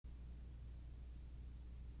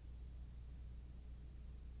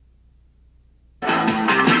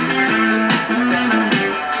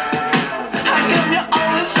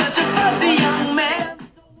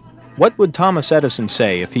What would Thomas Edison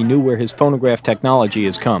say if he knew where his phonograph technology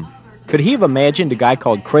has come? Could he have imagined a guy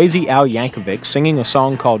called Crazy Al Yankovic singing a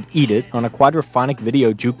song called Eat It on a quadraphonic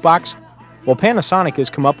video jukebox? Well, Panasonic has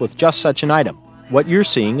come up with just such an item. What you're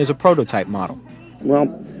seeing is a prototype model. Well,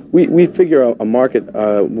 we figure a market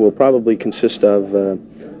will probably consist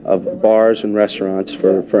of bars and restaurants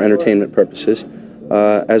for entertainment purposes,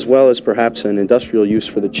 as well as perhaps an industrial use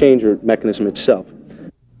for the changer mechanism itself.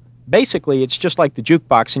 Basically, it's just like the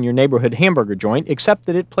jukebox in your neighborhood hamburger joint, except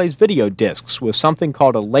that it plays video discs with something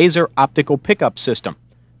called a laser optical pickup system.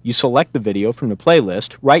 You select the video from the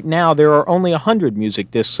playlist. Right now, there are only 100 music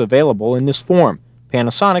discs available in this form.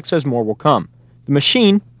 Panasonic says more will come. The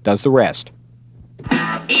machine does the rest.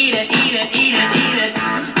 Eat it, eat it, eat it, eat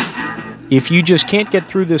it. If you just can't get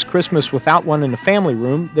through this Christmas without one in the family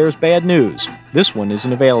room, there's bad news. This one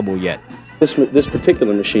isn't available yet. This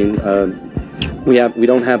particular machine, we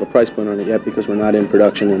don't have a price point on it yet because we're not in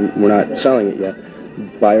production and we're not selling it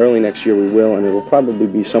yet. By early next year we will, and it will probably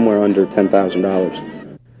be somewhere under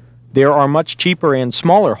 $10,000. There are much cheaper and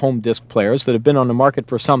smaller home disc players that have been on the market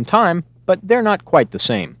for some time, but they're not quite the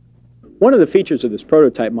same. One of the features of this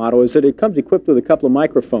prototype model is that it comes equipped with a couple of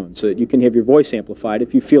microphones so that you can have your voice amplified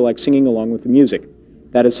if you feel like singing along with the music.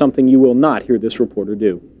 That is something you will not hear this reporter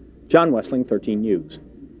do. John Wessling, 13 News.